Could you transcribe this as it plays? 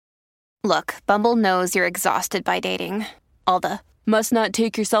Look, Bumble knows you're exhausted by dating. All the must not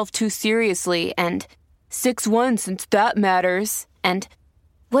take yourself too seriously and 6'1" since that matters. And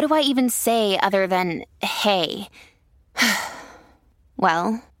what do I even say other than hey?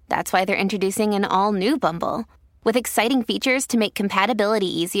 Well, that's why they're introducing an all-new Bumble with exciting features to make compatibility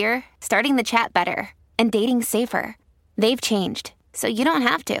easier, starting the chat better, and dating safer. They've changed, so you don't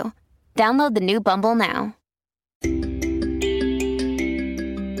have to. Download the new Bumble now.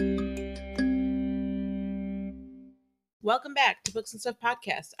 Welcome back to Books and Stuff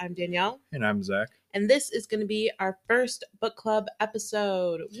Podcast. I'm Danielle. And I'm Zach. And this is going to be our first book club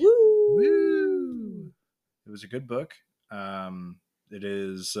episode. Woo! Woo! It was a good book. It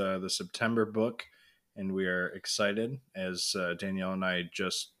is the September book, and we are excited, as Danielle and I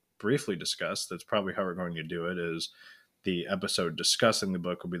just briefly discussed. That's probably how we're going to do it, is the episode discussing the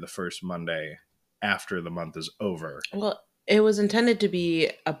book will be the first Monday after the month is over. Well, it was intended to be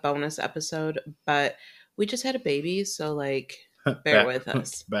a bonus episode, but we just had a baby, so bear with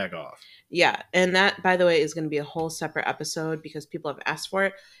us. Back off. Yeah, and that, by the way, is going to be a whole separate episode because people have asked for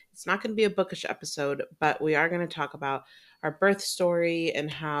it. It's not going to be a bookish episode, but we are going to talk about our birth story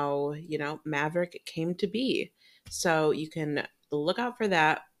and how, Maverick came to be. So you can look out for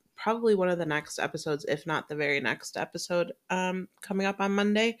that. Probably one of the next episodes, if not the very next episode, coming up on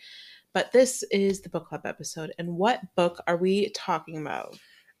Monday. But this is the book club episode. And what book are we talking about?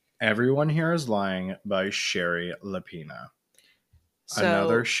 Everyone Here is Lying by Shari Lapena.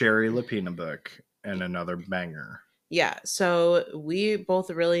 Another Shari Lapena book and another banger. Yeah, so we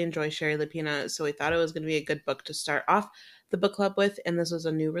both really enjoy Shari Lapena, so we thought it was going to be a good book to start off the book club with, and this was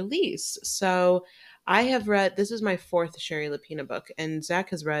a new release. So I have read, this is my fourth Shari Lapena book, and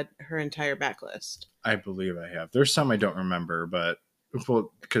Zach has read her entire backlist. I believe I have. There's some I don't remember, but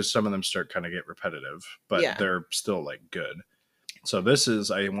because some of them start kind of get repetitive, but they're still good. So this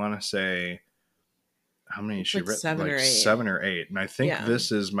is, I want to say, how many she read? 7 or 8. 7 or 8. And I think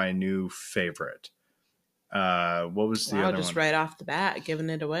this is my new favorite. What was the other just one? Right off the bat,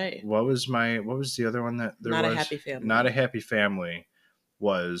 giving it away. What was the other one that there Not was? a Happy Family. Not a Happy Family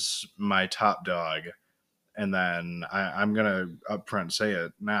was my top dog. And then I'm going to upfront say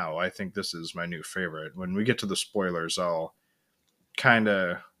it now. I think this is my new favorite. When we get to the spoilers, I'll kind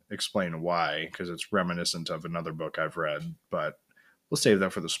of explain why, because it's reminiscent of another book I've read, but we'll save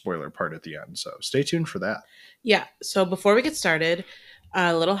that for the spoiler part at the end. So stay tuned for that. Yeah. So before we get started,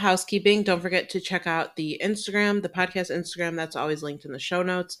 a little housekeeping. Don't forget to check out the Instagram, the podcast Instagram. That's always linked in the show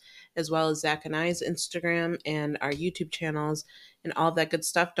notes, as well as Zach and I's Instagram and our YouTube channels and all of that good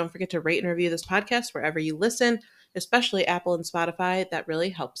stuff. Don't forget to rate and review this podcast wherever you listen, especially Apple and Spotify. That really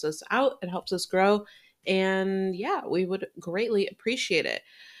helps us out. It helps us grow. And yeah, we would greatly appreciate it.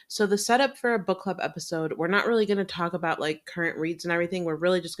 So the setup for a book club episode, we're not really going to talk about current reads and everything. We're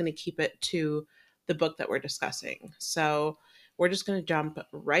really just going to keep it to the book that we're discussing. So we're just going to jump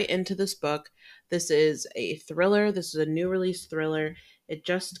right into this book. This is a thriller. This is a new release thriller. It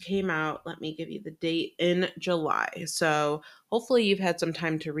just came out, let me give you the date, in July. So hopefully you've had some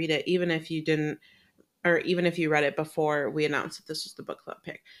time to read it, even if you didn't, or even if you read it before we announced that this was the book club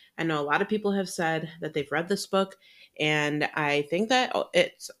pick. I know a lot of people have said that they've read this book, and I think that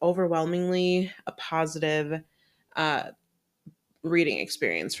it's overwhelmingly a positive reading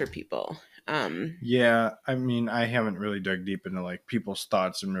experience for people. Yeah, I mean, I haven't really dug deep into people's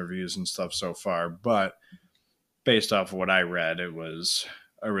thoughts and reviews and stuff so far, but based off of what I read, it was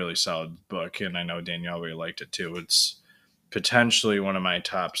a really solid book, and I know Danielle really liked it too. It's potentially one of my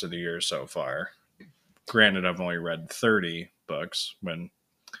tops of the year so far. Granted, I've only read 30 books when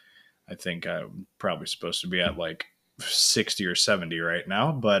I think I'm probably supposed to be at 60 or 70 right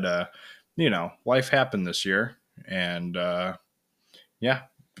now, but life happened this year, and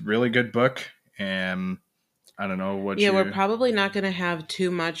really good book. And I don't know what we're probably not going to have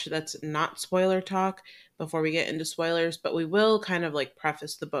too much that's not spoiler talk before we get into spoilers, but we will kind of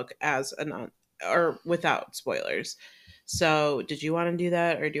preface the book as or without spoilers. So did you want to do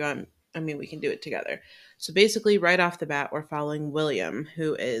that, or do you want, we can do it together. So basically right off the bat, we're following William,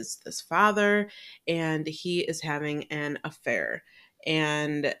 who is this father, and he is having an affair,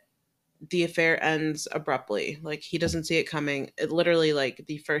 and the affair ends abruptly. He doesn't see it coming. It literally,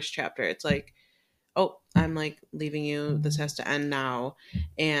 the first chapter, it's oh, I'm leaving you. This has to end now.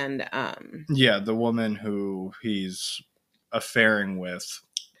 And the woman who he's affairing with,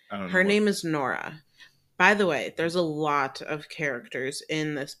 her name is Nora. By the way, there's a lot of characters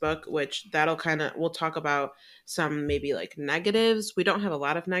in this book, which we'll talk about some maybe negatives. We don't have a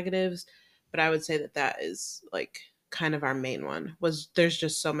lot of negatives, but I would say that is kind of our main one. Was there's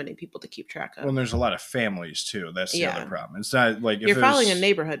just so many people to keep track of. Well, there's a lot of families too. That's the other problem. It's not like if you're following a there's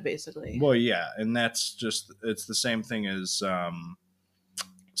neighborhood basically. Well, yeah, and that's just it's the same thing as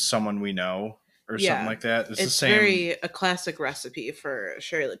Someone We Know or something like that. It's the same. Very a classic recipe for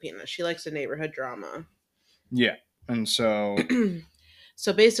Shari Lapena. She likes a neighborhood drama. Yeah, and so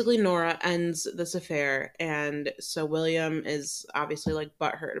So basically, Nora ends this affair, and so William is obviously like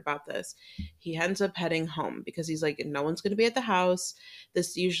butthurt about this. He ends up heading home because he's like, no one's going to be at the house. They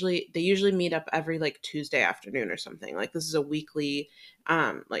usually meet up every like Tuesday afternoon or something. Like this is a weekly,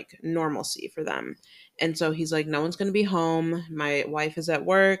 like normalcy for them. And so he's like, no one's going to be home. My wife is at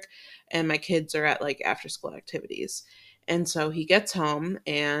work, and my kids are at like after school activities. And so he gets home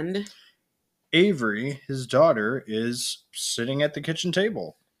and Avery, his daughter, is sitting at the kitchen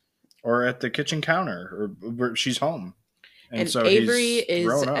table or at the kitchen counter, or where she's home, and so Avery he's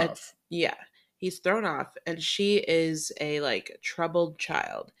thrown off. He's thrown off, and she is a like troubled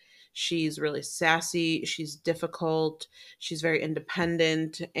child. She's really sassy. She's difficult. She's very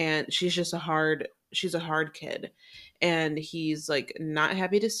independent, and she's a hard kid. And he's like not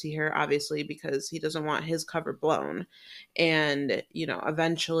happy to see her, obviously, because he doesn't want his cover blown. And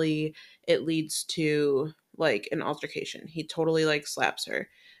eventually it leads to like an altercation. He totally like slaps her,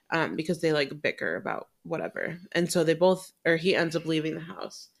 because they like bicker about whatever. And so he ends up leaving the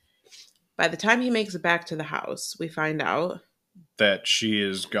house. By the time he makes it back to the house, we find out that she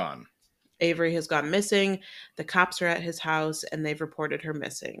is gone. Avery has gone missing. The cops are at his house and they've reported her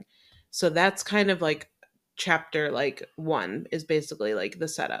missing. So that's kind of like chapter like 1 is basically like the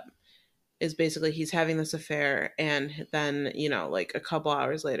setup. Is basically he's having this affair, and then, like a couple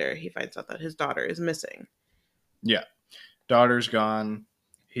hours later, he finds out that his daughter is missing. Yeah. Daughter's gone.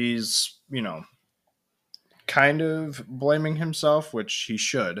 He's, kind of blaming himself, which he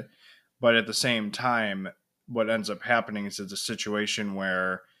should. But at the same time, what ends up happening is it's a situation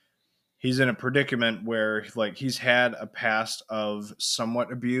where he's in a predicament where like he's had a past of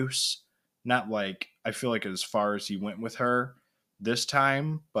somewhat abuse. Not like, I feel like as far as he went with her this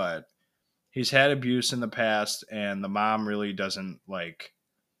time, but he's had abuse in the past, and the mom really doesn't like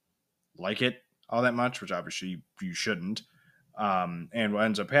it all that much, which obviously you shouldn't. And what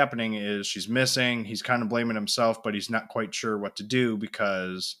ends up happening is she's missing. He's kind of blaming himself, but he's not quite sure what to do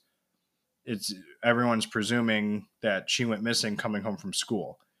because everyone's presuming that she went missing coming home from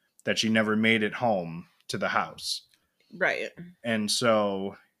school, that she never made it home to the house. Right. And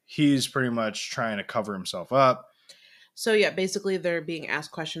so he's pretty much trying to cover himself up. So yeah, basically they're being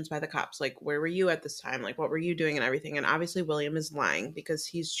asked questions by the cops, like, where were you at this time? Like, what were you doing and everything? And obviously William is lying because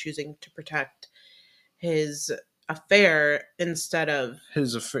he's choosing to protect his affair instead of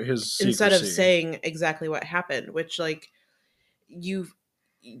his secrecy. Instead of saying exactly what happened, which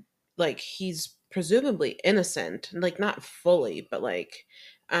he's presumably innocent, like not fully, but like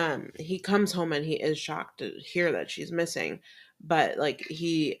he comes home and he is shocked to hear that she's missing, but like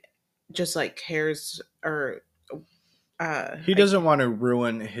he just like cares, or he doesn't want to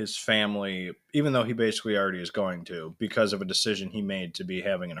ruin his family, even though he basically already is going to, because of a decision he made to be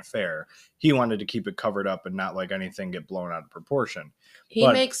having an affair. He wanted to keep it covered up and not like anything get blown out of proportion. He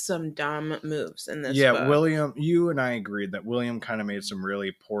makes some dumb moves in this book. William, you and I agreed that William kind of made some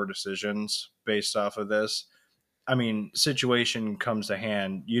really poor decisions based off of this. I mean, situation comes to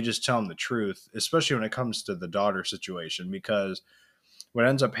hand, you just tell him the truth, especially when it comes to the daughter situation, because what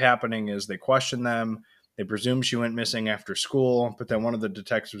ends up happening is they question them. They presume she went missing after school, but then one of the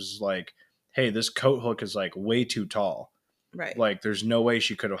detectives is like, hey, this coat hook is like way too tall. Right. Like there's no way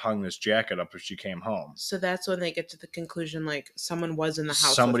she could have hung this jacket up if she came home. So that's when they get to the conclusion, like someone was in the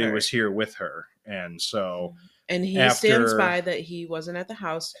house. Somebody was here with her. And so. And he stands by that he wasn't at the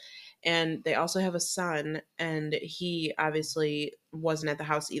house. And they also have a son, and he obviously wasn't at the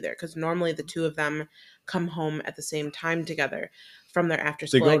house either, because normally the two of them come home at the same time together from their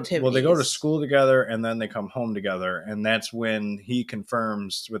after-school activities. Well, they go to school together, and then they come home together, and that's when he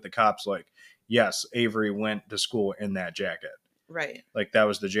confirms with the cops, like, yes, Avery went to school in that jacket. Right. Like, that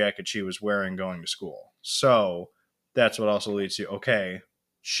was the jacket she was wearing going to school. So that's what also leads to, okay,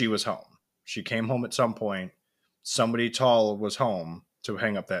 she was home. She came home at some point. Somebody tall was home to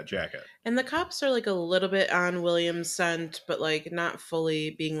hang up that jacket. And the cops are like a little bit on William's scent, but like not fully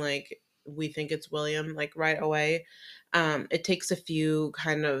being like, we think it's William, like right away. It takes a few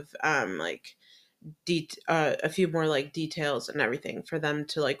kind of like a few more like details and everything for them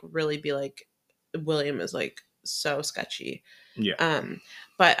to like really be like, William is like so sketchy. Yeah.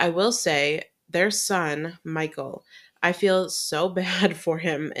 But I will say their son, Michael, I feel so bad for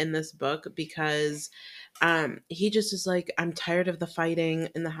him in this book because he just is like, I'm tired of the fighting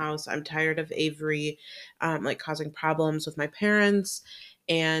in the house. I'm tired of Avery like causing problems with my parents.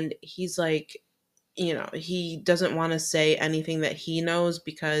 And he's like, he doesn't want to say anything that he knows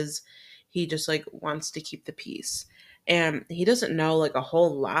because he just like wants to keep the peace. And he doesn't know like a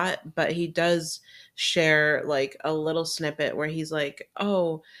whole lot, but he does share like a little snippet where he's like,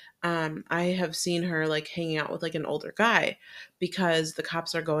 "Oh, I have seen her like hanging out with like an older guy because the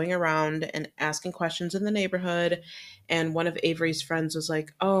cops are going around and asking questions in the neighborhood." And one of Avery's friends was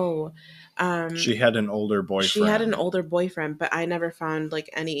like, "Oh, She had an older she had an boyfriend. older boyfriend, but I never found like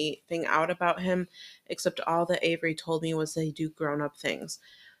anything out about him except all that Avery told me was they do grown up things."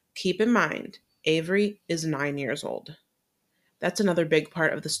 Keep in mind, Avery is 9 years old. That's another big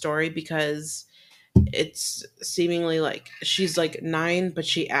part of the story because it's seemingly like she's like 9, but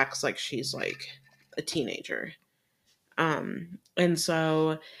she acts like she's like a teenager. And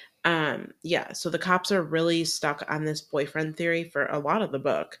so yeah, so the cops are really stuck on this boyfriend theory for a lot of the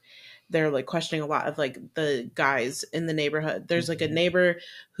book. They're like questioning a lot of like the guys in the neighborhood. There's like a neighbor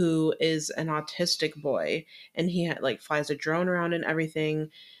who is an autistic boy and like flies a drone around and everything.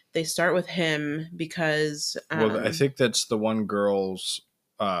 They start with him because Well, I think that's the one girl's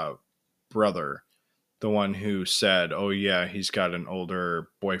uh, brother, the one who said, "Oh yeah, he's got an older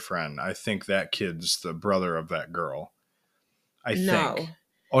boyfriend." I think that kid's the brother of that girl. I no, think.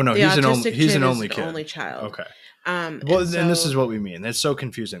 Oh no, the autistic he's kid an is only an kid. only child. Okay. Well, And and this so is what we mean. That's so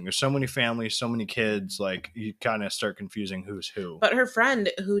confusing. There's so many families, so many kids. Like you kind of start confusing who's who. But her friend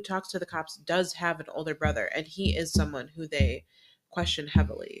who talks to the cops does have an older brother, and he is someone who they question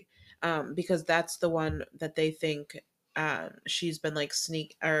heavily, because that's the one that they think she's been like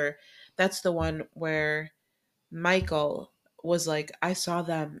or that's the one where Michael was like, I saw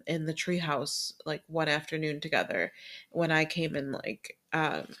them in the treehouse like one afternoon together when I came in, like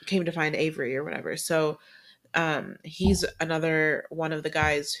came to find Avery or whatever. So he's another one of the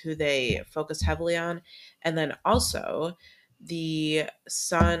guys who they focus heavily on. And then also the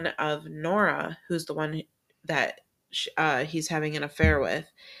son of Nora, who's the one that he's having an affair with,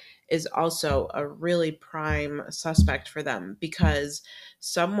 is also a really prime suspect for them because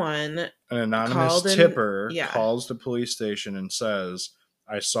someone An anonymous called in. tipper Yeah. calls the police station and says,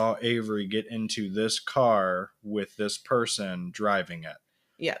 "I saw Avery get into this car with this person driving it."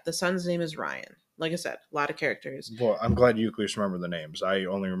 Yeah. The son's name is Ryan. Like I said, a lot of characters. Well, I'm glad you at least remember the names. I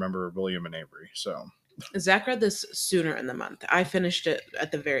only remember William and Avery. So Zach read this sooner in the month. I finished it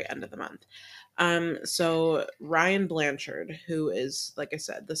at the very end of the month. So Ryan Blanchard, who is, like I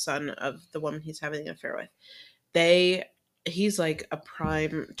said, the son of the woman he's having an affair with, he's like a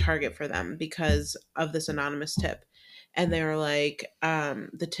prime target for them because of this anonymous tip. And they were like,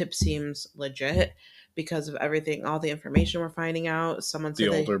 the tip seems legit because of everything, all the information we're finding out. Someone the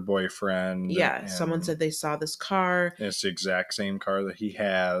said older boyfriend. yeah, someone said they saw this car. It's the exact same car that he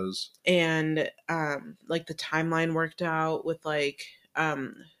has. And like the timeline worked out with like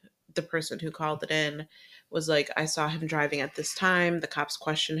the person who called it in was like, I saw him driving at this time. The cops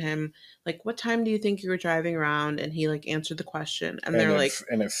questioned him like, what time do you think you were driving around? And he like answered the question, and they're like,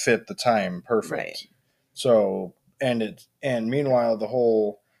 and it fit the time perfect. Right. So and meanwhile the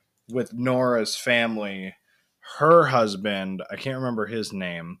whole with Nora's family, her husband, I can't remember his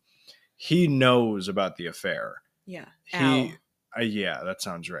name, he knows about the affair. yeah, He yeah, that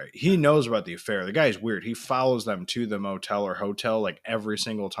sounds right. He knows about the affair. The guy's weird. He follows them to the motel or hotel like every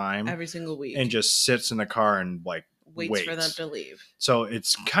single time, every single week, and just sits in the car and like waits for them to leave. So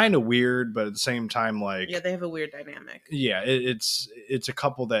it's kind of weird, but at the same time, like Yeah, they have a weird dynamic. Yeah, it's a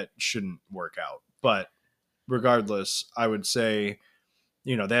couple that shouldn't work out. But regardless, I would say,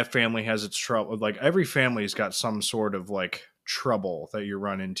 that family has its trouble. Like every family's got some sort of like trouble that you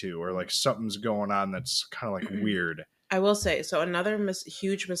run into, or like something's going on that's kind of like weird. I will say, so another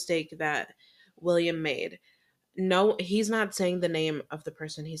huge mistake that William made. No, he's not saying the name of the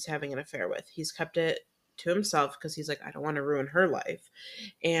person he's having an affair with. He's kept it to himself because he's like, I don't want to ruin her life.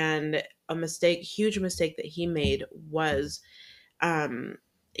 And huge mistake that he made was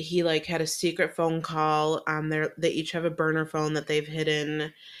he like had a secret phone call on they each have a burner phone that they've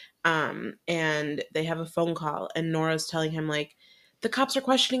hidden. And they have a phone call and Nora's telling him like, the cops are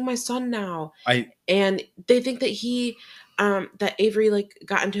questioning my son now. And they think that that Avery like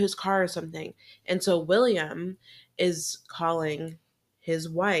got into his car or something. And so William is calling his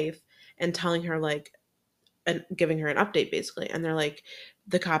wife and telling her like, and giving her an update basically. And they're like,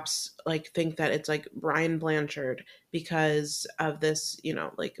 the cops like think that it's like Ryan Blanchard because of this,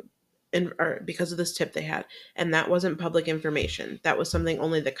 like or because of this tip they had. And that wasn't public information. That was something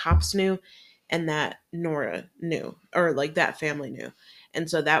only the cops knew. and that Nora knew, or like that family knew. And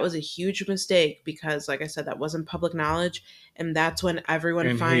so that was a huge mistake because, like I said, that wasn't public knowledge. And that's when everyone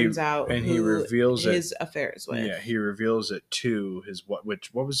And finds out he who reveals his affair is with. Yeah, he reveals it to his what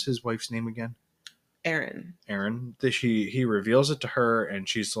was his wife's name again? Erin. He reveals it to her, and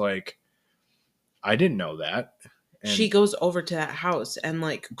she's like, I didn't know that. And she goes over to that house and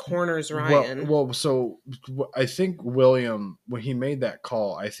like corners Ryan. So I think William, when he made that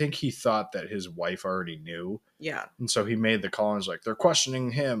call, I think he thought that his wife already knew. Yeah. And so he made the call and was like, they're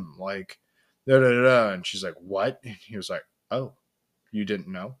questioning him, like, da da da. And she's like, what? And he was like, oh, you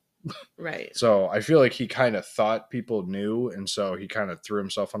didn't know? Right. So I feel like he kind of thought people knew, and so he kind of threw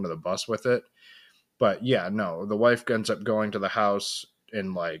himself under the bus with it. But yeah, no, the wife ends up going to the house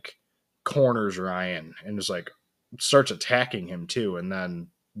and like corners Ryan and is like starts attacking him too. And then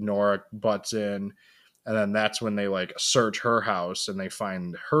Nora butts in, and then that's when they like search her house and they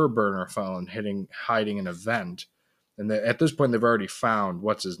find her burner phone hiding in a vent. And at this point, they've already found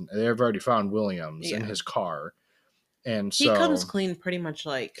Williams in his car. And so he comes clean pretty much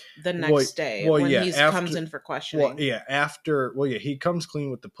like the next day when he comes in for questioning. He comes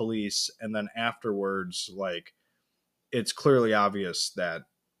clean with the police, and then afterwards, like, it's clearly obvious that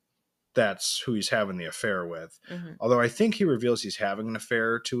that's who he's having the affair with. Mm-hmm. Although I think he reveals he's having an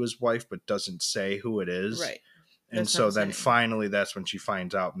affair to his wife, but doesn't say who it is. Right. And so then finally that's when she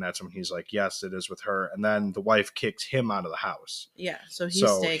finds out, and that's when he's like, yes, it is with her. And then the wife kicks him out of the house. Yeah, so he's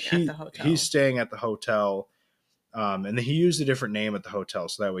staying at the hotel. He's staying at the hotel. And he used a different name at the hotel,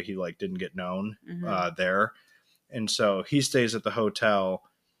 so that way he like didn't get known there. And so he stays at the hotel,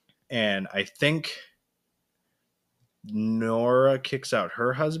 and I think Nora kicks out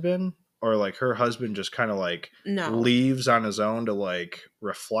her husband, or like her husband just kind of like leaves on his own to like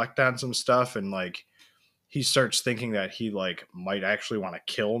reflect on some stuff, and like he starts thinking that he like might actually want to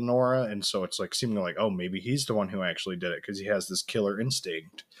kill Nora, and so it's like seeming like, oh, maybe he's the one who actually did it because he has this killer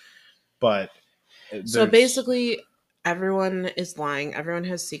instinct. But so basically everyone is lying. Everyone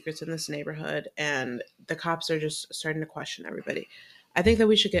has secrets in this neighborhood, and the cops are just starting to question everybody. I think that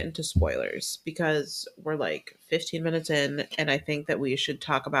we should get into spoilers because we're like 15 minutes in, and I think that we should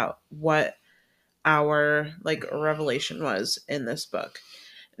talk about what our like revelation was in this book.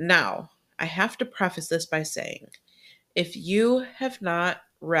 Now, I have to preface this by saying, if you have not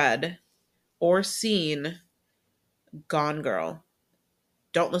read or seen Gone Girl,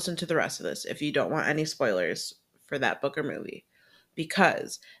 don't listen to the rest of this if you don't want any spoilers for that book or movie,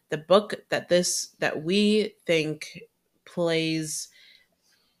 because the book that we think plays,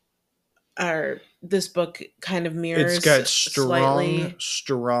 or this book kind of mirrors, it's got strong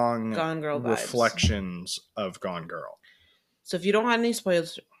Gone Girl reflections of Gone Girl. So if you don't want any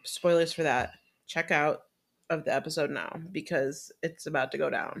spoilers for that, check out of the episode now because it's about to go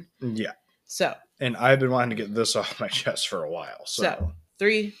down. Yeah. So, and I've been wanting to get this off my chest for a while. So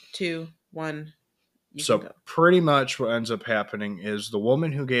 3, 2, 1. So pretty much what ends up happening is the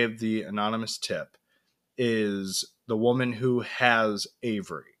woman who gave the anonymous tip is the woman who has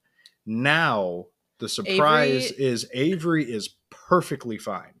Avery. Now, the surprise is Avery is perfectly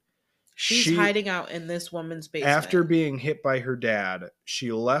fine. She's hiding out in this woman's basement. After being hit by her dad,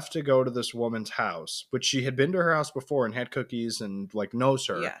 she left to go to this woman's house, which she had been to her house before and had cookies and like knows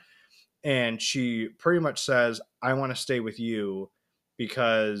her. Yeah. And she pretty much says, I want to stay with you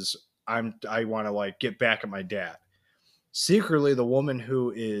because I want to like get back at my dad. Secretly, the woman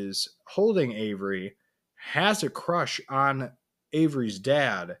who is holding Avery has a crush on Avery's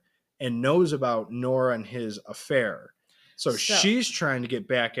dad and knows about Nora and his affair. So she's trying to get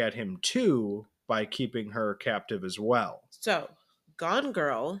back at him too by keeping her captive as well. So, Gone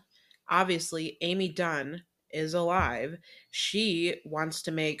Girl, obviously Amy Dunn is alive. She wants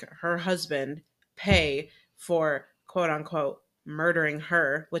to make her husband pay for quote unquote murdering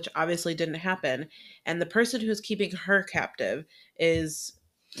her, which obviously didn't happen. And the person who's keeping her captive is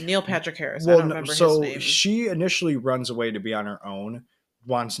Neil Patrick Harris. I don't remember his name. She initially runs away to be on her own,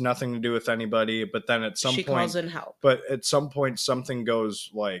 wants nothing to do with anybody, but then at some point she calls in help. But at some point something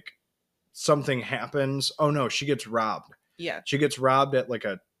happens. Oh no, she gets robbed. Yeah. She gets robbed at like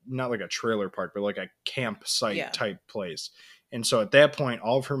not like a trailer park, but like a campsite type place. And so at that point,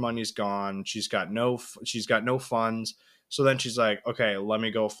 all of her money's gone. She's got no funds. So then she's like, okay, let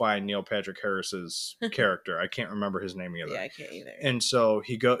me go find Neil Patrick Harris's character. I can't remember his name either. Yeah, I can't either. And so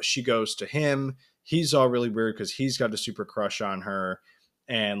she goes to him. He's all really weird because he's got a super crush on her.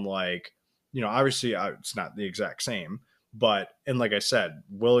 And like, you know, obviously it's not the exact same, and like I said,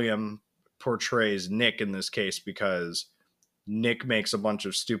 William portrays Nick in this case because Nick makes a bunch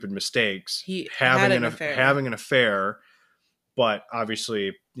of stupid mistakes. Having an affair, but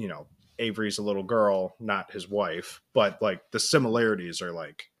obviously, you know, Avery's a little girl, not his wife, but like the similarities are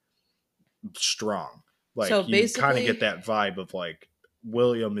like strong. So Like you kind of basically, get that vibe of like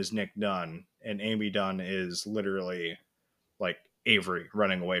William is Nick Dunn and Amy Dunn is literally like Avery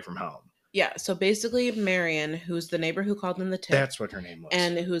running away from home. yeah. So basically, Marion, who's the neighbor who called in the tip, That's what her name was.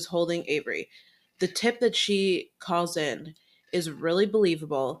 and who's holding Avery, the tip that she calls in is really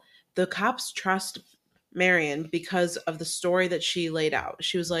believable. The cops trust Marion because of the story that she laid out.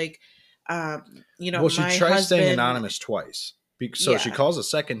 She was like, Well, she my tries staying husband. anonymous twice. So she Yeah. calls a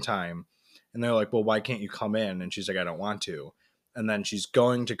second time, and they're like, well, why can't you come in? And she's like, I don't want to. And then she's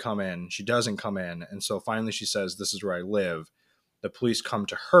going to come in. She doesn't come in. And so finally she says, this is where I live. The police come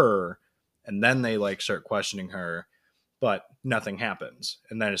to her, and then they like start questioning her, but nothing happens.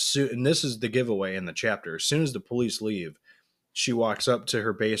 And then and this is the giveaway in the chapter. As soon as the police leave, she walks up to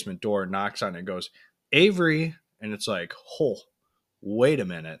her basement door, knocks on it, and goes, Avery. And it's like, oh, wait a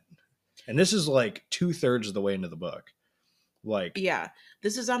minute. And this is like 2/3 of the way into the book. Like, Yeah,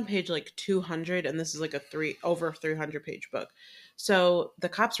 this is on page like 200, and this is like over 300 page book. So the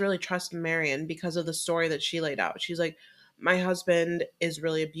cops really trust Marion because of the story that she laid out. She's like, my husband is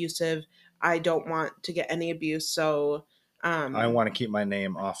really abusive. I don't want to get any abuse, so I want to keep my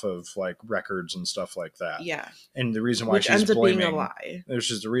name off of like records and stuff like that. yeah. And the reason why Which she's ends up blaming, being a lie. there's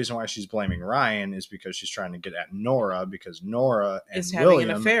just the reason why she's blaming Ryan is because she's trying to get at Nora, because Nora and Is having William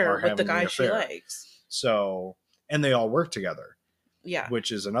an affair are with the having guy an she affair. likes. So, and they all work together. Yeah.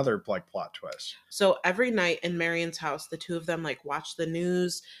 Which is another like plot twist. So every night in Marion's house, the two of them like watch the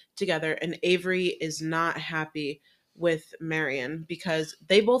news together, and Avery is not happy with Marion because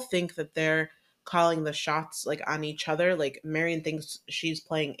they both think that they're calling the shots like on each other. Like Marion thinks she's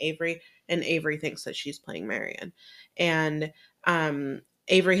playing Avery, and Avery thinks that she's playing Marion. And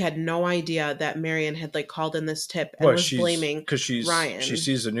Avery had no idea that Marion had like called in this tip and was blaming because Ryan. She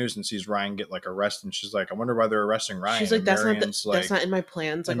sees the news and sees Ryan get like arrested, and she's like, I wonder why they're arresting Ryan. She's like, and that's Marion's not that's not in my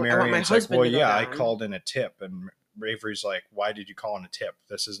plans. Like, I want my Marion's husband like, well, to go yeah, I down. called in a tip, and Avery's like, why did you call in a tip?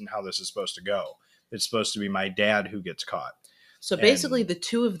 This isn't how this is supposed to go. It's supposed to be my dad who gets caught. So basically, the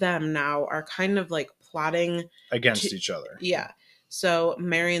two of them now are kind of like plotting against each other. Yeah. So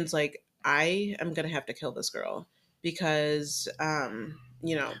Marion's like, I am gonna have to kill this girl because,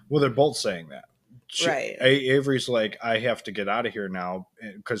 Well, they're both saying that. Right. Avery's like, I have to get out of here now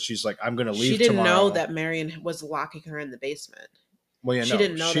because she's like, I'm gonna leave. She didn't tomorrow. know that Marion was locking her in the basement. Well, yeah, she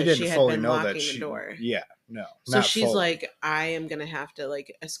didn't know that she had fully been know locking that the door. Yeah, no. So she's fully. Like, I am gonna have to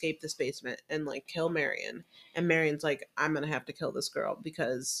like escape this basement and like kill Marion. And Marion's like, I'm gonna have to kill this girl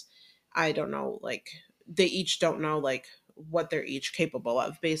because I don't know, like they each don't know like what they're each capable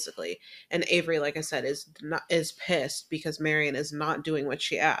of, basically. And Avery, like I said, is pissed because Marion is not doing what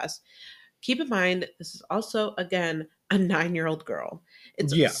she asked. Keep in mind, this is also, again, a 9-year-old girl.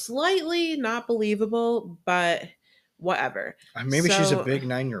 It's slightly not believable, but whatever. Maybe she's a big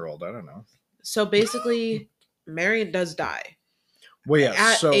 9-year-old. I don't know. So basically, Marion does die. Well, yeah.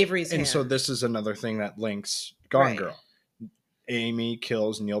 At Avery's hand. So this is another thing that links Gone Girl. Amy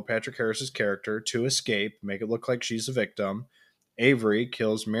kills Neil Patrick Harris's character to escape, make it look like she's a victim. Avery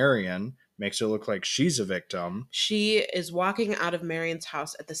kills Marion, makes it look like she's a victim. She is walking out of Marion's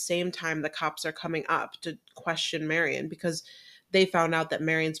house at the same time the cops are coming up to question Marion because they found out that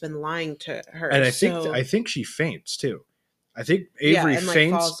Marion's been lying to her. And I think she faints too. I think Avery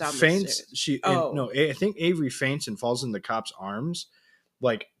faints. I think Avery faints and falls in the cop's arms,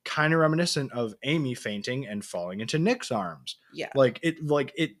 like kind of reminiscent of Amy fainting and falling into Nick's arms. Yeah, like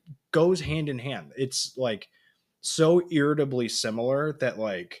it goes hand in hand. It's like so irritably similar that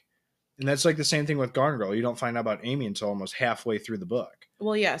like, and that's like the same thing with Gone Girl. You don't find out about Amy until almost halfway through the book.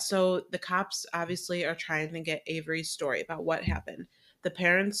 Well, yeah. So the cops obviously are trying to get Avery's story about what happened. The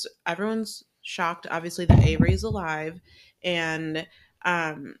parents, everyone's shocked, obviously, that Avery's alive. And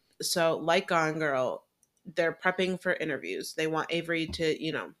so like Gone Girl, they're prepping for interviews. They want Avery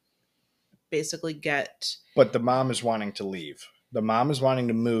to, basically get... But the mom is wanting to leave. The mom is wanting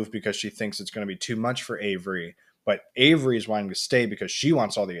to move because she thinks it's going to be too much for Avery. But Avery is wanting to stay because she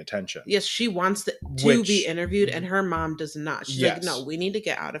wants all the attention. Yes, she wants to be interviewed, and her mom does not. She's like, no, we need to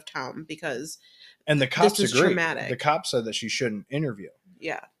get out of town because and the cops this is agree. Traumatic. The cops said that she shouldn't interview.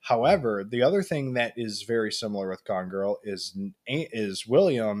 Yeah. However, the other thing that is very similar with Gone Girl is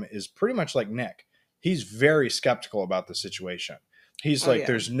William is pretty much like Nick. He's very skeptical about the situation. He's like,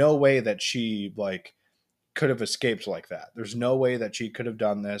 there's no way that she like could have escaped like that. There's no way that she could have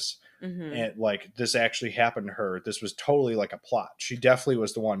done this. And like this actually happened to her. This was totally like a plot. She definitely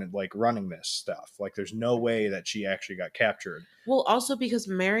was the one like running this stuff. Like there's no way that she actually got captured. Well, also because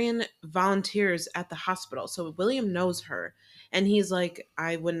Marion volunteers at the hospital. So William knows her and he's like,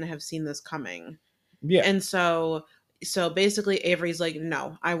 I wouldn't have seen this coming. Yeah. And so basically Avery's like,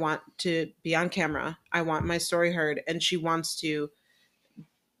 no, I want to be on camera. I want my story heard. And she wants to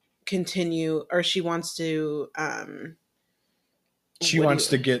continue, or she wants to she wants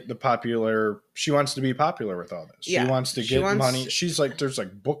to get the popular. She wants to be popular with all this. Yeah. She wants to get money. She's like, there's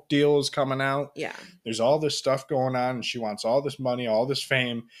like book deals coming out. Yeah. There's all this stuff going on, and she wants all this money, all this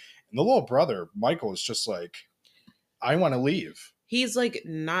fame. And the little brother, Michael, is just like, I want to leave. He's like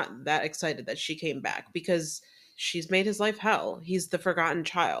not that excited that she came back because she's made his life hell. He's the forgotten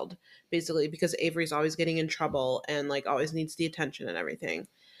child, basically, because Avery's always getting in trouble and like always needs the attention and everything.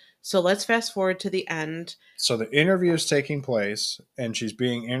 So let's fast forward to the end. So the interview is taking place, and she's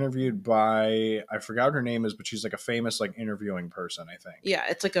being interviewed by, I forgot her name is, but she's like a famous like interviewing person, I think. Yeah,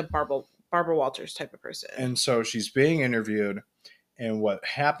 it's like a Barbara Walters type of person. And so she's being interviewed, and what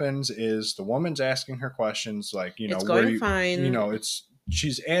happens is the woman's asking her questions, like, you know, it's going fine. You know,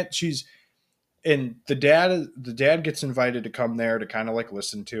 she's and the dad gets invited to come there to kind of like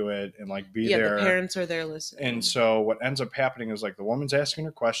listen to it and like be there. The parents are there listening. And so what ends up happening is like the woman's asking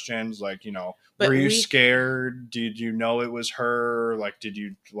her questions, like, you know, were you scared? Did you know it was her? Like, did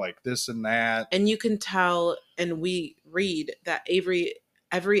you like this and that? And you can tell, and we read that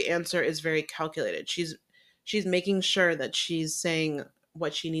every answer is very calculated. She's making sure that she's saying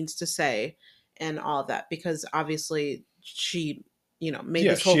what she needs to say and all of that, because obviously she, you know, made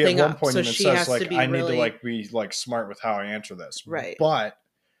this whole thing at one up. Point so even she says, has like, to be I need to like be like smart with how I answer this. Right. But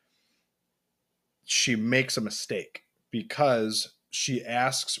she makes a mistake because she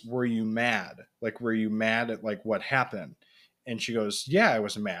asks, were you mad? Like, were you mad at like what happened? And she goes, yeah, I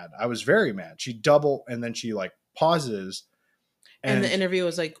was mad. I was very mad. She and then she like pauses. And the interview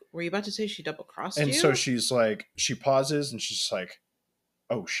was like, were you about to say she double crossed you? And so she's like, she pauses and she's like,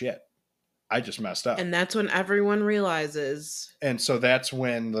 oh shit, I just messed up. And that's when everyone realizes. And so that's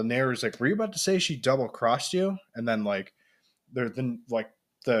when the narrator's like, were you about to say she double crossed you? And then like,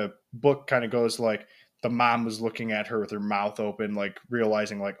 the book kind of goes like, the mom was looking at her with her mouth open, like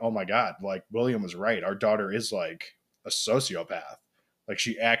realizing like, oh my God, like William was right. Our daughter is like a sociopath. Like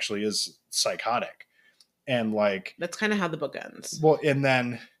she actually is psychotic. And like, that's kind of how the book ends. Well, and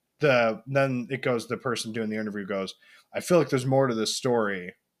then it goes, the person doing the interview goes, I feel like there's more to this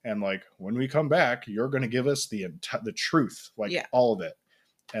story. And like, when we come back, you're going to give us the truth, like all of it.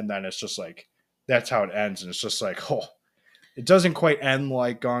 And then it's just like, that's how it ends. And it's just like, oh, it doesn't quite end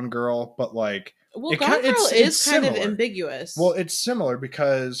like Gone Girl, but like, well, Gone Girl is kind of ambiguous. Well, it's similar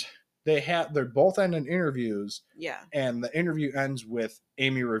because they're both ending interviews. Yeah. And the interview ends with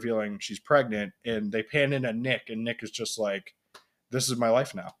Amy revealing she's pregnant, and they pan in at Nick, and Nick is just like, this is my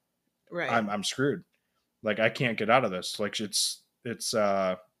life now. Right. I'm screwed. Like, I can't get out of this. Like, it's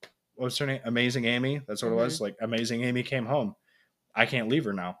what's her name? Amazing Amy. That's what it was. Like, Amazing Amy came home. I can't leave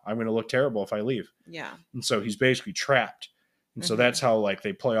her now. I'm going to look terrible if I leave. Yeah. And so he's basically trapped. And so that's how like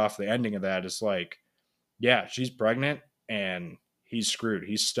they play off the ending of that. Is like, yeah, she's pregnant and he's screwed.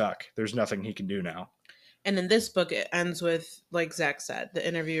 He's stuck. There's nothing he can do now. And in this book, it ends with, like Zach said, the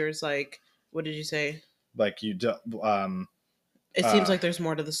interviewer's like, what did you say? Like it seems like there's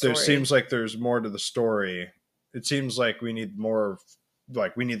more to the story. There seems like there's more to the story. It seems like we need more,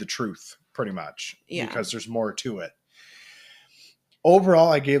 like we need the truth pretty much. Yeah. Because there's more to it.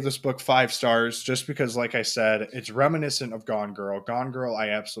 Overall, I gave this book 5 stars just because, like I said, it's reminiscent of Gone Girl. Gone Girl, I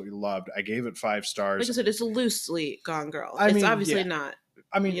absolutely loved. I gave it 5 stars. Like I said, it's loosely Gone Girl. It's obviously not.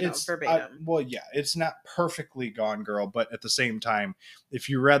 I mean, it's verbatim. It's not perfectly Gone Girl, but at the same time, if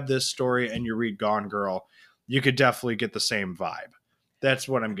you read this story and you read Gone Girl, you could definitely get the same vibe. That's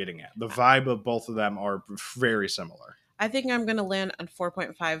what I'm getting at. The vibe of both of them are very similar. I think I'm going to land on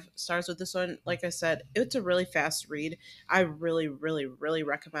 4.5 stars with this one. Like I said, it's a really fast read. I really, really, really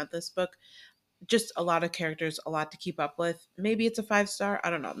recommend this book. Just a lot of characters, a lot to keep up with. Maybe it's a 5-star.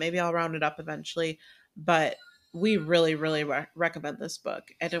 I don't know. Maybe I'll round it up eventually. But we really, really recommend this book.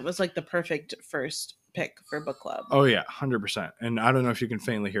 And it was like the perfect first pick for book club. Oh yeah, 100%. And I don't know if you can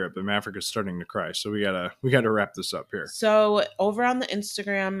faintly hear it, but Maverick is starting to cry. So we gotta wrap this up here. So over on the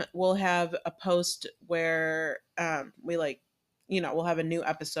Instagram, we'll have a post where we'll have a new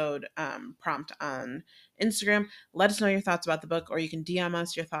episode prompt on Instagram. Let us know your thoughts about the book, or you can DM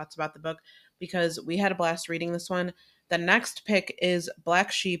us your thoughts about the book, because we had a blast reading this one. The next pick is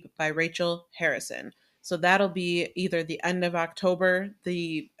Black Sheep by Rachel Harrison. So that'll be either the end of October,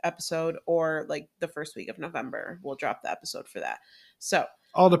 the episode, or like the first week of November. We'll drop the episode for that. So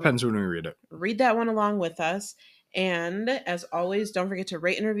All depends when we read it. read that one along with us. And as always, don't forget to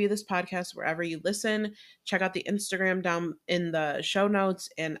rate and review this podcast wherever you listen. Check out the Instagram down in the show notes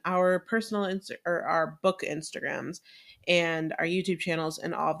and our personal or our book Instagrams and our YouTube channels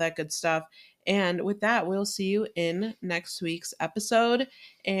and all of that good stuff. And with that, we'll see you in next week's episode.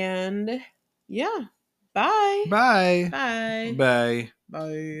 And yeah, bye. Bye. Bye. Bye.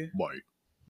 Bye. Bye.